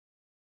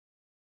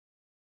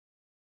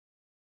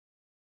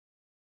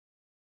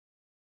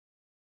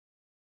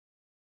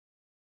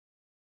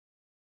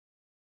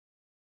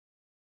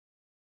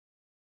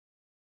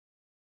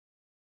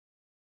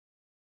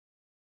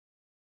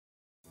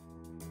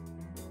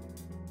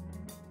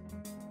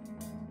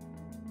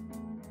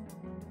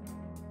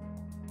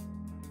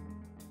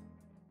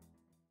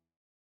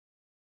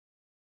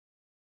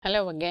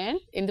Hello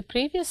again. In the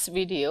previous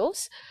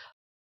videos,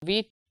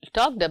 we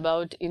talked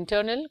about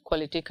internal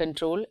quality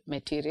control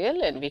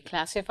material and we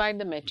classified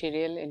the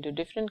material into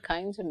different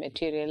kinds of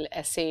material: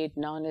 assayed,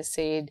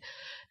 non-assayed,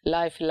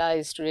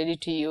 lyophilized, ready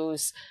to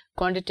use,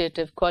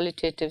 quantitative,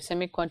 qualitative,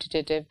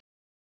 semi-quantitative,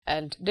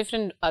 and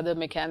different other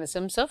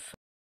mechanisms of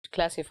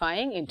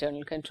classifying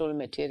internal control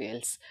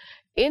materials.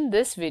 In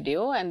this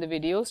video and the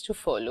videos to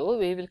follow,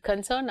 we will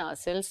concern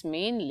ourselves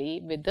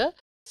mainly with the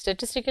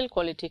statistical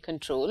quality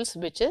controls,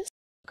 which is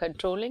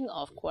controlling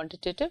of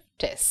quantitative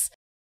tests.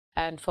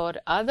 And for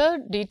other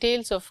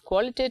details of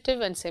qualitative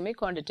and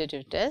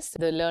semi-quantitative tests,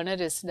 the learner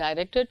is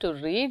directed to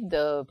read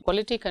the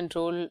quality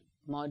control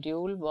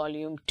module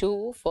volume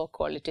 2 for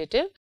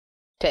qualitative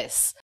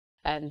tests.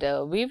 And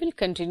we will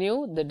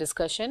continue the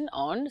discussion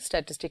on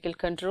statistical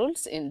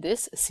controls in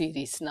this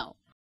series now.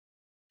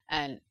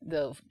 And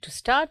to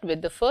start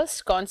with, the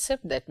first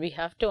concept that we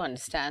have to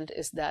understand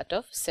is that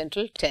of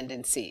central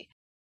tendency.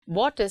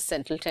 What is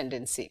central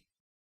tendency?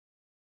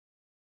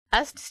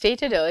 As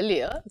stated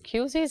earlier,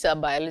 QCs are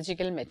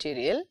biological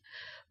material.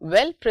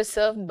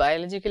 Well-preserved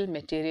biological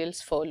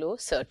materials follow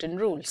certain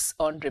rules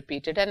on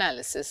repeated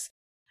analysis,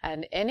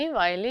 and any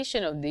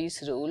violation of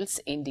these rules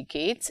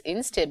indicates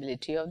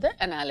instability of the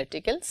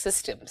analytical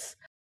systems.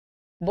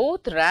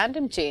 Both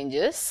random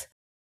changes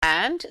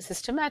and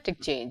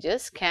systematic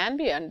changes can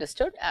be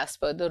understood as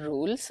per the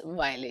rules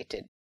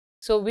violated.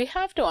 So, we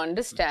have to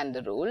understand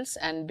the rules,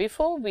 and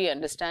before we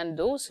understand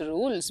those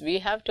rules, we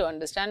have to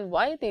understand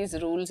why these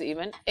rules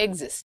even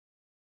exist.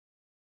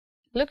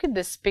 Look at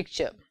this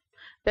picture.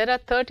 There are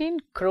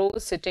 13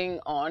 crows sitting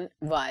on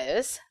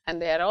wires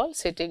and they are all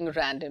sitting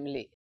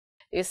randomly.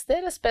 Is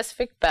there a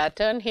specific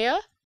pattern here?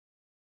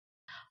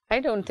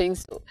 I don't think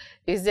so.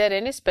 Is there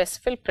any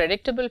specific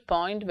predictable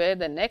point where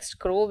the next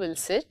crow will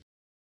sit?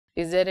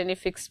 Is there any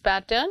fixed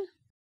pattern?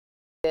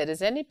 If there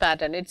is any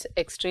pattern, it's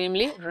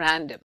extremely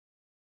random.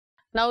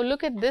 Now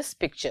look at this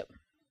picture.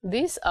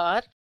 These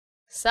are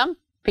some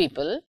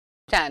people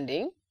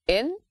standing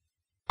in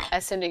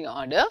ascending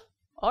order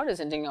or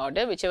descending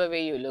order, whichever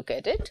way you look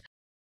at it.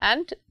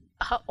 And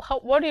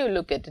what do you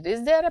look at it?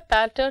 Is there a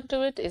pattern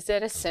to it? Is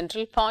there a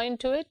central point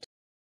to it?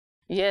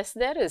 Yes,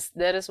 there is.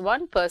 There is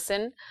one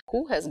person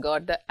who has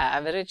got the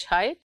average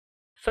height,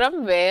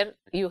 from where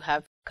you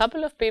have a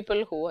couple of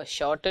people who are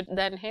shorter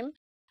than him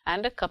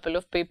and a couple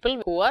of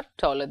people who are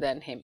taller than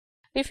him.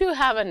 If you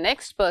have a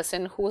next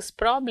person who is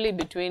probably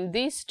between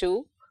these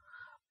two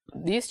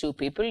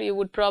people, you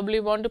would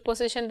probably want to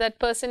position that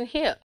person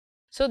here.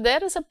 So,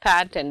 there is a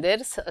pattern, there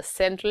is a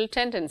central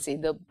tendency.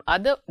 The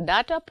other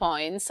data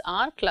points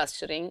are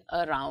clustering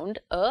around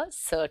a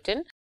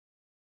certain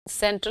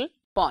central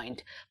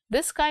point.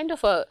 This kind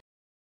of a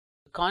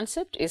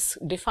concept is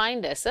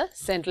defined as a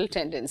central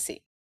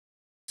tendency.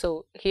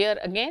 So, here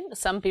again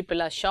some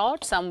people are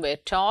short, some were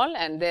tall,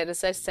 and there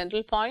is a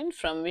central point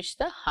from which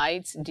the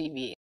heights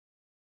deviate.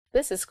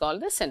 This is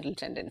called the central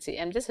tendency.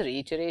 I am just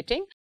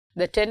reiterating,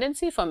 the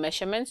tendency for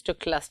measurements to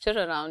cluster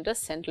around a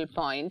central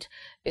point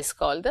is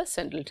called the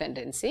central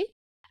tendency.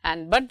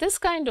 But this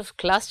kind of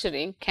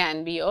clustering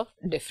can be of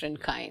different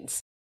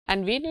kinds,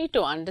 and we need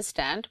to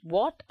understand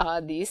what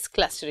are these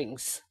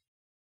clusterings.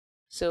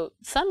 So,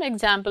 some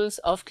examples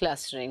of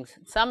clusterings: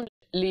 some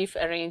leaf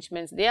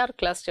arrangements, they are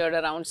clustered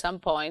around some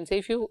points.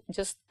 If you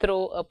just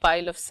throw a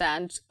pile of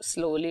sand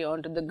slowly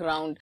onto the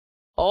ground,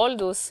 all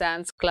those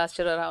sands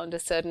cluster around a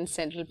certain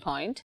central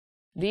point.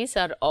 These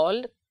are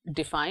all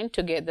defined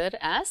together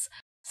as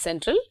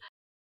central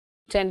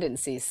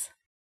tendencies.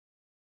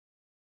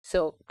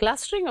 So,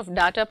 clustering of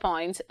data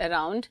points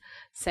around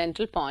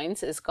central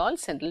points is called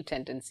central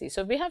tendency.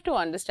 So, we have to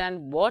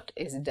understand what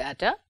is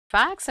data.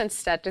 Facts and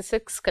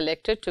statistics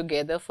collected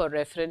together for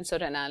reference or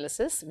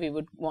analysis, we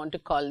would want to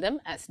call them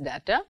as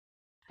data.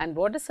 And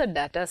what is a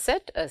data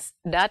set? A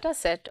data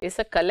set is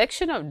a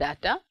collection of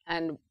data,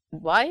 and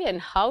why and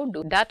how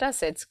do data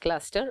sets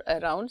cluster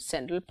around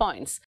central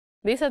points?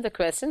 These are the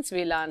questions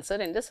we will answer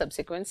in the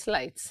subsequent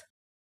slides.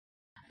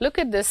 Look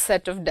at this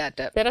set of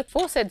data. There are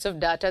 4 sets of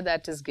data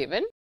that is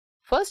given.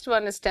 First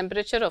one is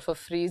temperature of a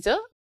freezer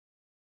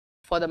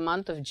for the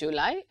month of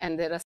July, and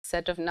there are a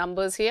set of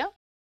numbers here.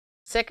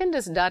 Second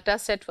is data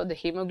set for the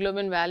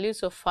hemoglobin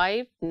values of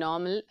 5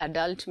 normal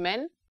adult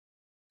men.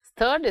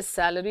 Third is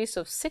salaries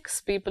of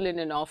 6 people in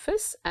an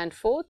office, and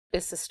fourth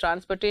is this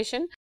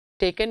transportation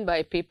taken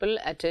by people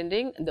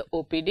attending the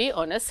OPD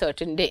on a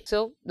certain day.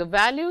 So, the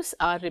values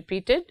are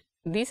repeated.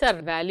 These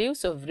are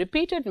values of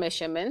repeated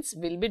measurements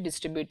will be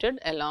distributed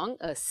along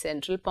a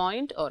central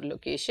point or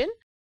location,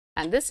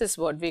 and this is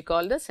what we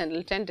call the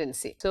central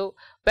tendency. So,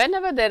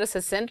 whenever there is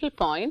a central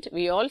point,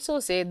 we also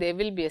say there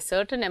will be a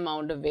certain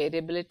amount of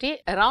variability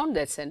around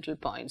that central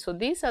point. So,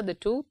 these are the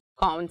 2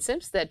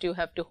 concepts that you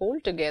have to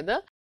hold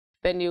together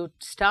when you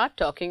start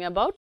talking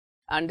about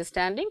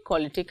understanding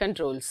quality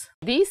controls.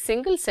 These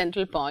single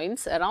central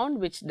points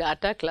around which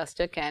data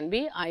cluster can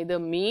be either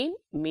mean,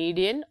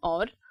 median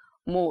or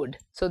mode.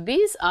 So,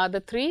 these are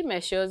the 3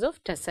 measures of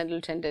central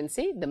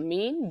tendency, the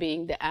mean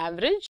being the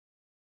average,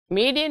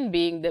 median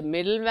being the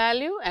middle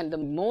value, and the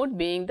mode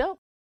being the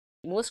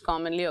most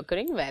commonly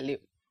occurring value.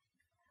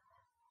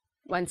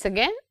 Once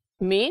again,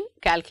 mean,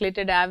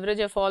 calculated average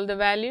of all the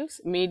values.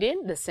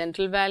 Median, the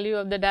central value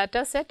of the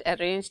data set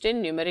arranged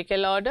in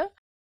numerical order.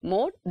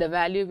 Mode, the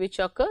value which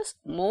occurs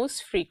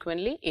most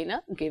frequently in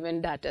a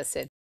given data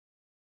set.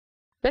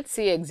 Let's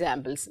see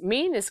examples.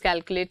 Mean is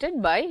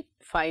calculated by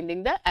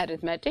finding the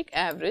arithmetic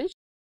average.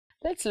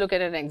 Let's look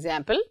at an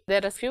example.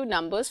 There are a few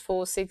numbers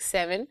 4, 6,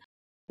 7,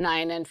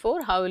 9 and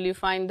 4. How will you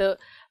find the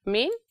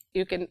mean?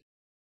 You can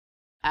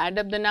add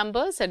up the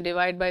numbers and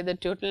divide by the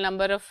total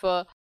number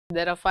of,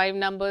 there are 5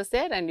 numbers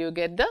there, and you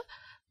get the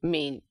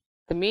mean.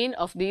 The mean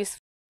of these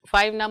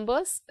 5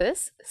 numbers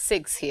is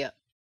 6 here.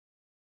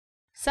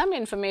 Some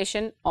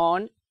information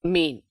on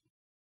mean.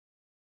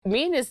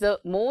 Mean is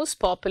the most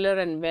popular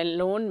and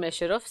well-known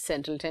measure of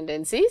central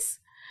tendencies.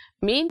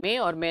 Mean may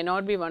or may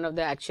not be one of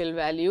the actual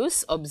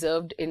values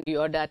observed in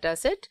your data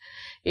set.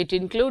 It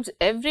includes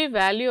every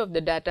value of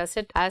the data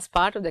set as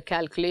part of the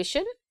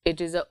calculation. It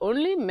is the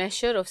only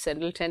measure of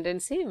central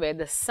tendency where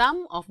the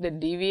sum of the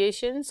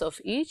deviations of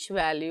each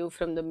value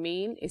from the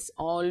mean is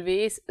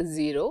always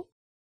 0.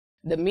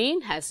 The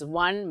mean has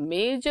one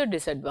major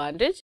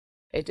disadvantage.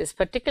 It is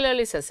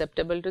particularly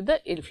susceptible to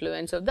the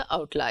influence of the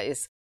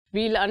outliers.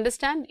 We will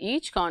understand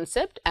each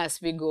concept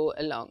as we go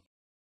along.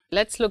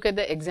 Let's look at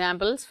the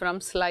examples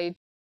from slide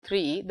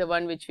 3, the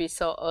one which we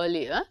saw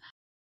earlier.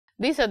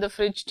 These are the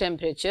fridge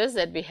temperatures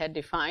that we had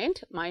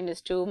defined,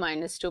 -2,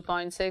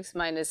 -2.6,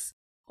 minus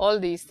all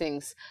these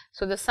things.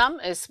 So the sum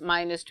is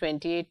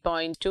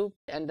 -28.2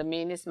 and the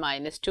mean is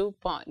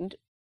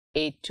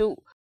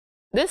 -2.82.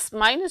 This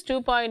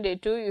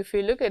 -2.82, if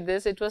you look at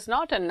this, it was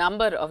not a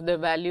number of the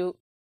value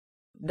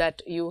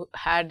that you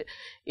had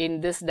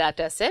in this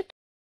data set,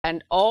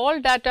 and all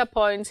data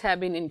points have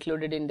been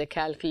included in the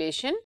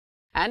calculation,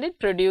 and it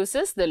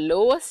produces the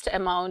lowest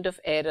amount of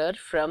error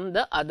from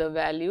the other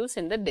values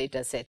in the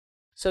data set.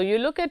 So you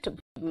look at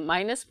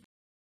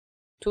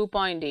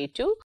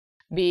 -2.82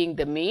 being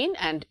the mean,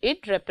 and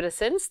it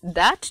represents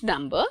that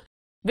number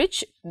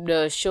which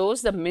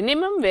shows the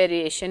minimum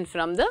variation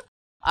from the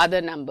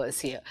other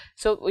numbers here.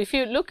 So if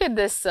you look at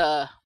this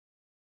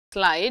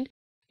slide,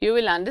 you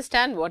will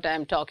understand what I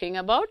am talking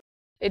about.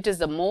 It is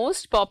the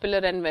most popular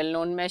and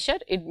well-known measure.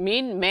 It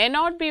may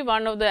not be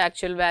one of the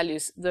actual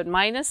values. The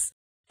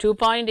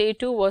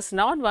 -2.82 was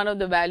not one of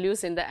the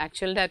values in the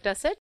actual data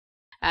set,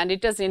 and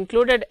it has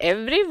included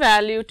every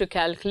value to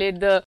calculate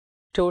the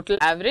total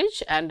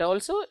average, and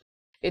also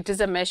it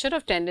is a measure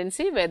of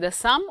tendency where the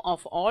sum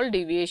of all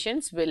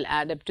deviations will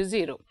add up to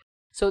 0.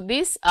 So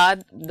these are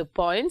the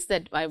points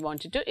that I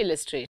wanted to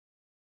illustrate.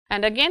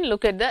 And again,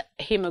 look at the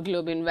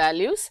hemoglobin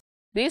values.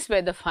 These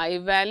were the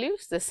 5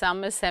 values. The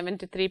sum is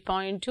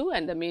 73.2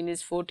 and the mean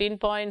is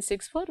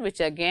 14.64, which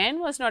again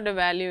was not a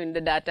value in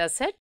the data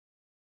set,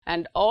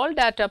 and all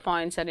data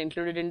points are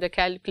included in the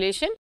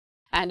calculation,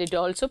 and it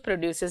also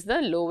produces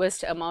the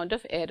lowest amount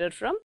of error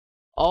from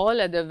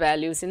all other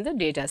values in the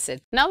data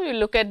set. Now you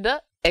look at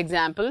the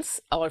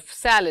examples of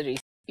salaries.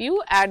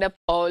 You add up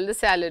all the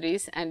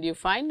salaries and you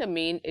find the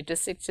mean. It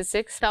is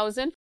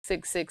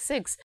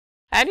 66,666,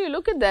 and you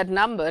look at that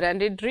number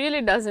and it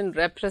really doesn't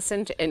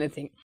represent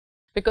anything,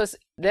 because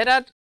there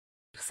are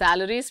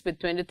salaries with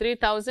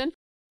 23,000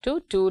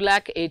 to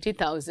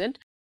 2,80,000,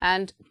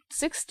 and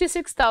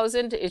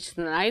 66,000 is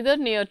neither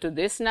near to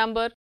this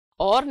number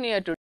or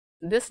near to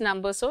this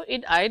number. So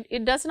it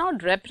does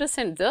not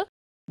represent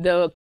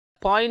the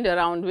point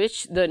around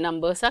which the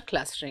numbers are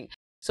clustering.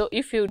 So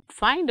if you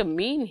find a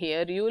mean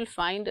here, you will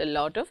find a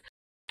lot of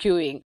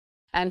queuing,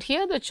 and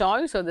here the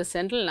choice of the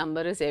central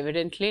number is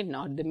evidently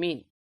not the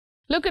mean.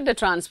 Look at the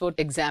transport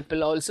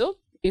example also.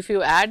 If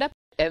you add up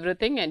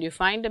everything and you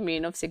find a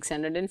mean of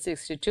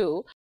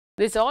 662,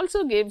 this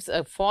also gives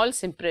a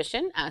false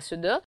impression as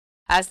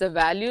the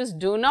values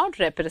do not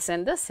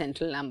represent the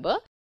central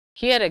number.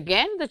 Here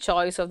again, the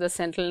choice of the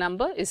central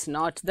number is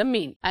not the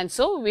mean, and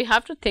so we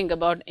have to think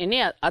about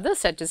any other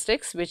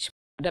statistics which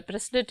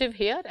representative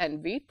here,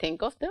 and we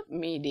think of the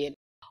median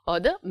or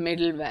the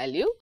middle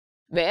value,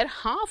 where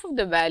half of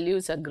the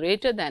values are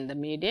greater than the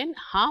median,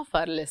 half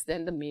are less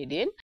than the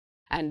median,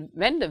 and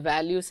when the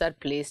values are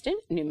placed in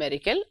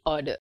numerical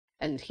order.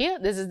 And here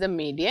this is the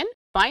median.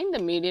 Find the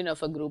median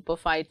of a group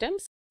of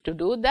items. To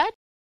do that,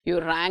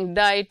 you rank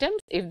the items.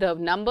 If the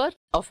number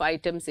of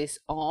items is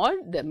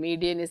odd, the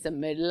median is the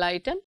middle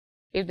item.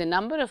 If the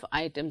number of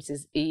items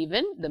is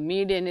even, the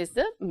median is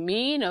the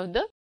mean of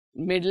the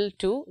middle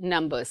two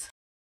numbers.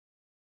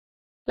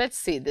 Let's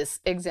see this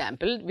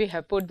example. We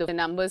have put the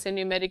numbers in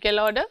numerical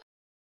order.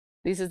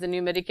 This is the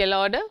numerical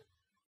order.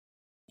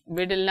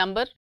 Middle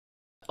number.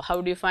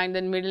 How do you find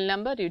the middle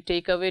number? You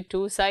take away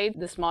two sides,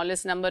 the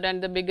smallest number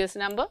and the biggest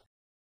number.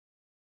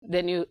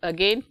 Then you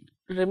again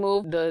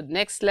remove the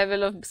next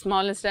level of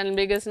smallest and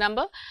biggest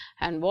number,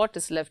 and what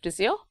is left is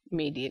your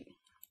median.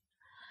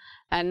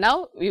 And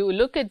now you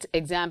look at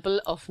example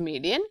of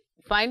median.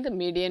 Find the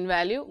median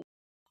value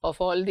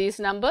of all these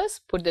numbers,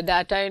 put the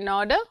data in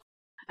order,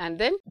 and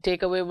then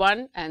take away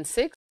 1 and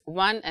 6,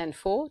 1 and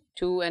 4,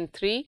 2 and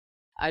 3,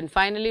 and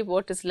finally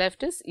what is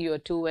left is your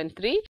 2 and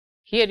 3.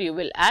 Here you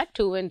will add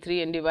 2 and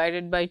 3 and divide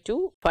it by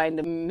 2, find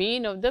the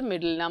mean of the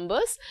middle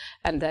numbers,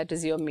 and that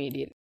is your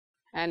median.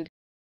 And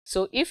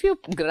so if you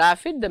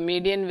graph it, the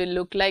median will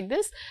look like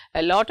this.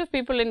 A lot of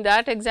people in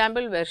that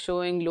example were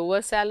showing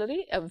lower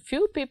salary, a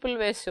few people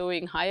were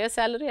showing higher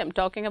salary. I am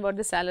talking about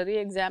the salary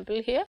example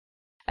here.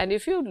 And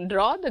if you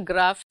draw the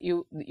graph,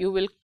 you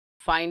will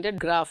find a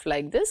graph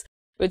like this,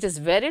 which is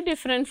very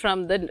different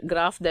from the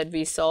graph that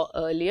we saw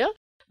earlier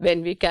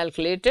when we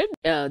calculated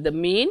the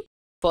mean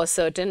for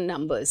certain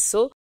numbers.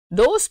 So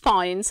those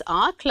points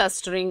are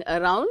clustering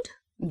around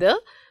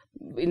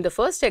in the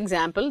first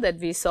example that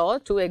we saw,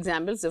 two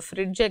examples, the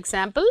fridge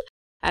example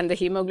and the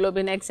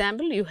hemoglobin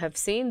example, you have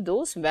seen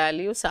those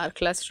values are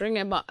clustering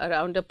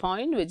around a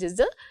point which is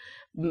the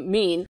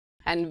mean.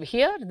 And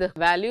here the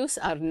values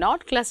are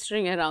not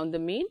clustering around the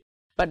mean,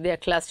 but they are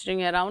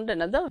clustering around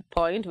another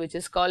point which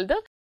is called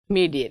the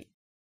median.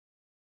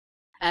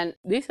 And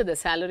these are the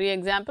salary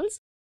examples.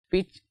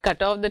 We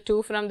cut off the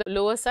 2 from the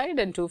lower side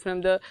and 2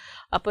 from the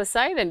upper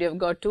side, and you have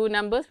got two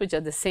numbers which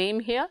are the same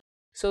here.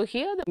 So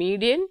here the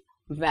median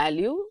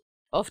value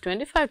of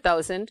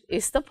 25,000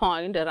 is the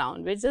point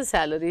around which the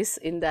salaries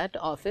in that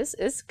office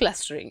is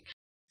clustering.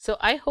 So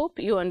I hope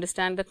you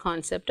understand the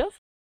concept of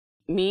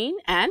mean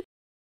and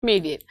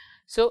median.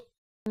 So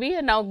we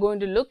are now going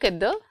to look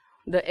at the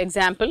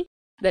example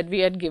that we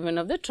had given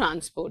of the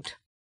transport.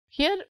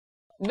 Here,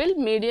 will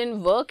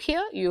median work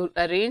here? You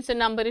arrange the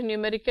number in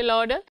numerical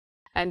order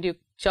and you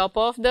chop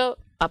off the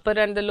upper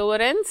and the lower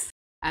ends,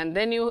 and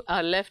then you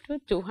are left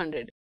with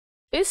 200.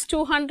 Is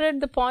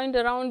 200 the point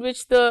around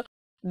which the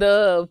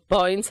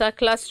points are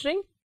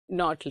clustering?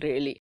 Not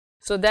really.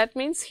 So that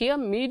means here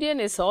median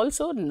is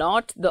also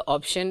not the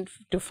option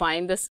to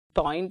find this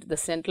point, the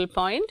central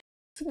point.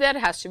 So there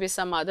has to be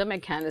some other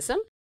mechanism.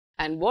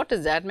 And what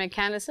is that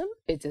mechanism?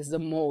 It is the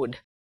mode.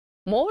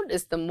 Mode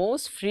is the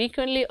most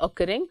frequently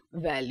occurring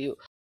value.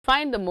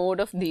 Find the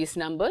mode of these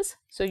numbers.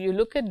 So you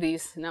look at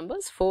these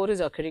numbers, 4 is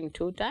occurring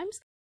 2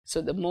 times.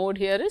 So the mode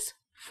here is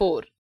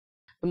 4.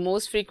 The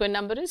most frequent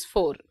number is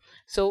 4.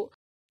 So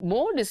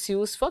mode is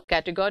used for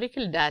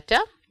categorical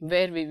data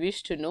where we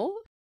wish to know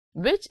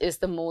which is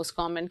the most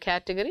common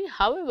category.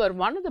 However,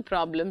 one of the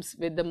problems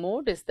with the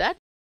mode is that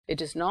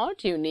it is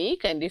not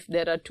unique, and if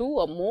there are 2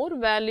 or more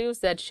values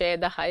that share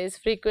the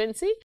highest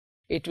frequency,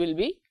 it will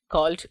be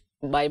called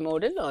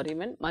bimodal or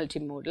even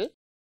multimodal.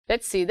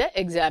 Let's see the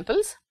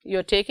examples. You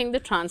are taking the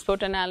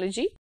transport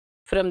analogy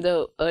from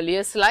the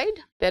earlier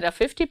slide. There are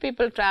 50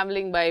 people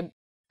traveling by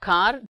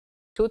car,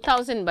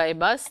 2000 by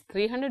bus,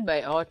 300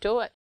 by auto,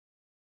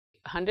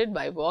 100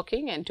 by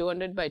walking and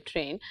 200 by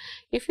train.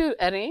 If you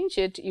arrange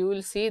it, you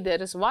will see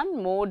there is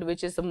one mode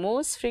which is the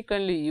most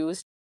frequently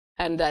used,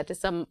 and that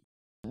is a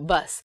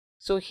bus.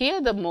 So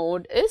here the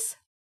mode is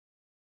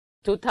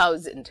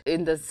 2000.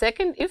 In the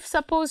second, if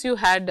suppose you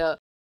had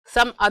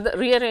some other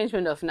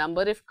rearrangement of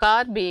number, if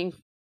car being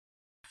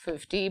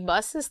 50,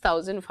 bus is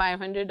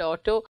 1500,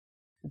 auto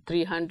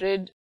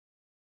 300,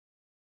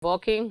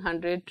 walking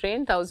 100,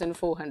 train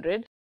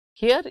 1400.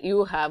 Here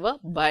you have a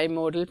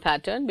bimodal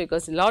pattern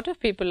because a lot of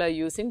people are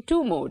using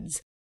 2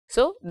 modes.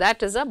 So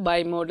that is a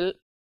bimodal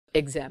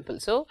example.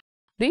 So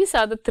these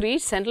are the 3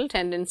 central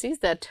tendencies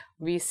that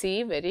we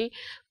see very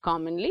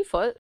commonly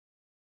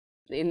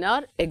in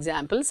our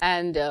examples.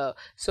 And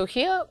so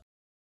here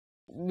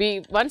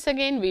once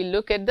again we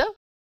look at the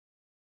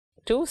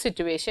 2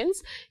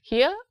 situations.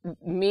 Here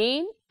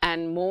mean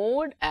and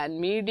mode and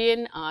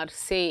median are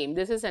same.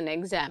 This is an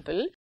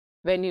example.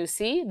 When you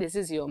see this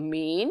is your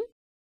mean,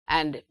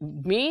 and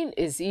mean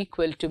is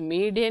equal to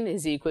median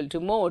is equal to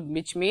mode,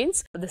 which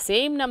means the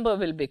same number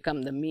will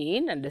become the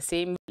mean, and the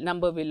same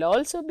number will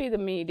also be the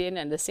median,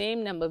 and the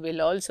same number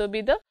will also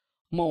be the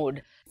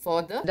mode.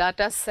 For the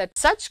data set,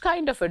 such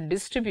kind of a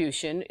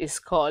distribution is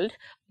called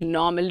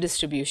normal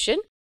distribution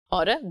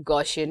or a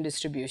Gaussian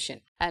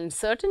distribution. And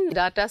certain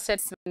data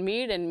sets,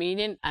 mean and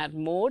median and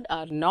mode,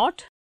 are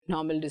not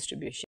normal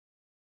distribution.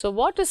 So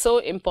what is so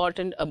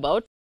important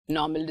about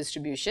normal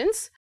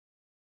distributions?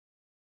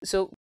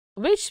 So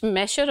which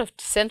measure of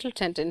central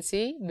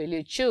tendency will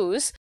you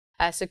choose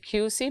as a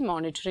QC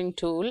monitoring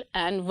tool,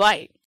 and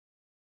why?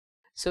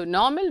 So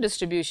normal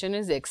distribution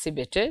is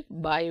exhibited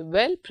by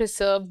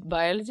well-preserved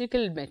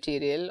biological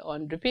material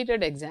on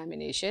repeated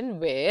examination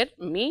where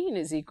mean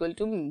is equal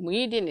to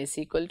median is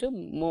equal to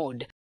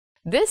mode.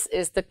 This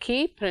is the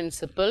key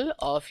principle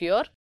of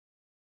your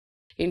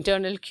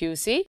internal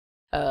QC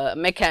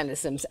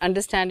mechanisms,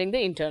 understanding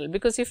the internal,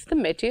 because if the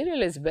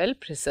material is well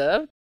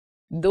preserved,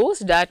 those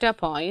data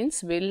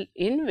points will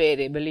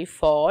invariably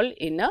fall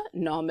in a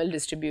normal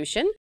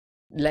distribution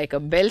like a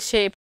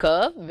bell-shaped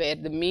curve where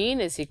the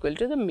mean is equal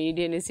to the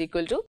median is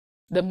equal to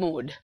the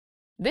mode.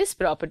 This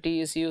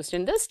property is used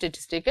in the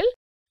statistical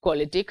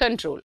quality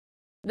control.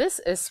 This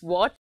is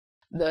what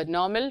the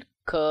normal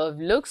curve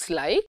looks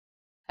like,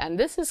 and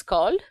this is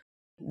called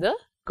the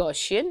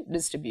Gaussian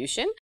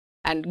distribution.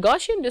 And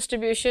Gaussian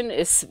distribution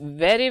is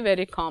very,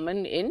 very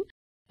common in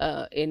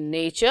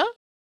nature.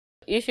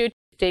 If you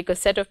take a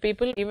set of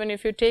people, even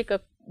if you take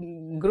a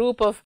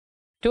group of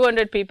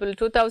 200 people,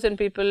 2000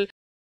 people,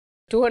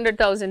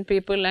 200,000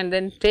 people and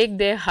then take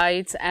their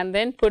heights and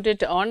then put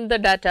it on the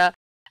data,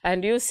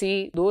 and you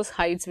see those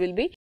heights will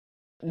be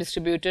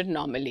distributed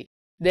normally.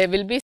 There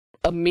will be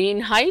a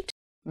mean height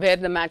where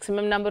the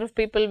maximum number of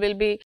people will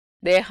be,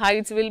 their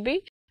heights will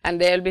be, and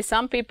there will be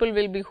some people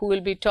will be who will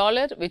be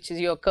taller, which is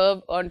your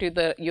curve onto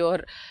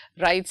your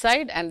right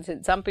side,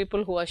 and some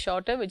people who are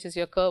shorter, which is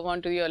your curve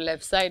onto your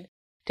left side.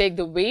 Take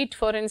the weight,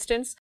 for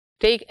instance,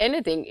 take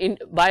anything in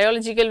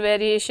biological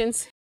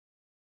variations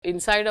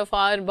inside of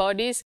our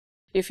bodies.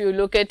 If you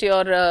look at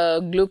your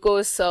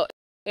glucose or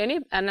any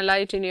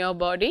analyte in your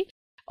body,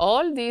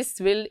 all these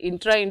will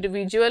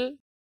intra-individual,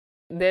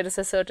 there is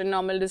a certain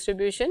normal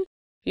distribution.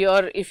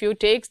 If you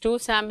take two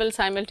samples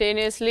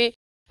simultaneously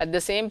at the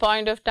same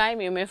point of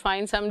time, you may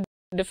find some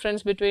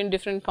difference between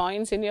different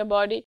points in your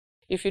body.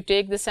 If you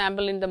take the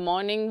sample in the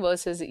morning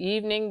versus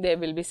evening, there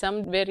will be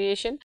some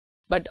variation,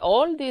 but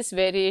all these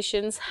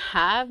variations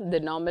have the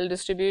normal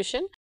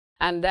distribution,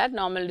 and that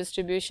normal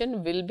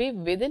distribution will be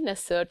within a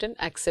certain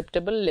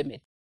acceptable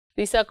limit.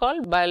 These are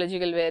called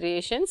biological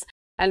variations,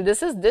 and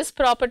this is this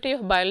property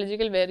of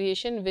biological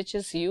variation which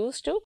is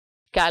used to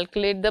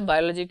calculate the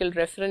biological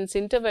reference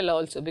interval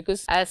also,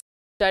 because as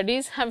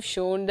studies have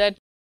shown that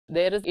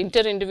there is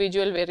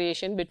inter-individual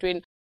variation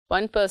between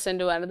one person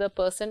to another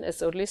person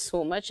is only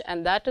so much,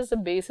 and that is the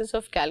basis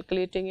of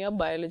calculating your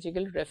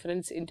biological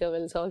reference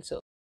intervals also.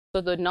 So,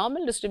 the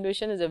normal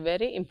distribution is a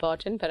very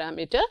important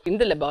parameter in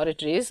the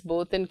laboratories,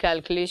 both in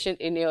calculation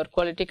in your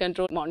quality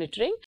control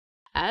monitoring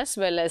as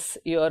well as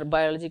your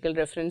biological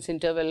reference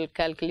interval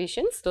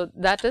calculations. So,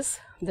 that is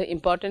the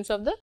importance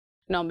of the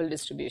normal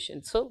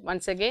distribution. So,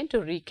 once again to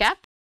recap,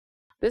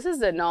 this is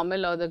the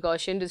normal or the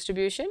Gaussian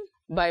distribution,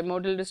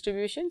 bimodal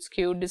distribution,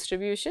 skewed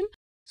distribution.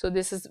 So,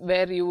 this is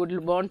where you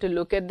would want to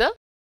look at the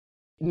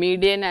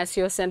median as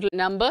your central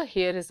number.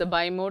 Here is the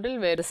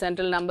bimodal where the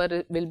central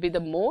number will be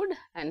the mode,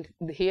 and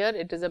here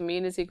it is a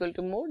mean is equal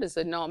to mode is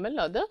the normal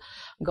or the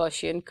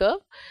Gaussian curve,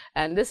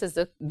 and this is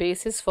the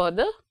basis for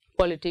the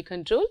quality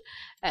control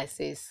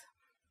assays.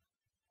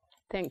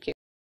 Thank you.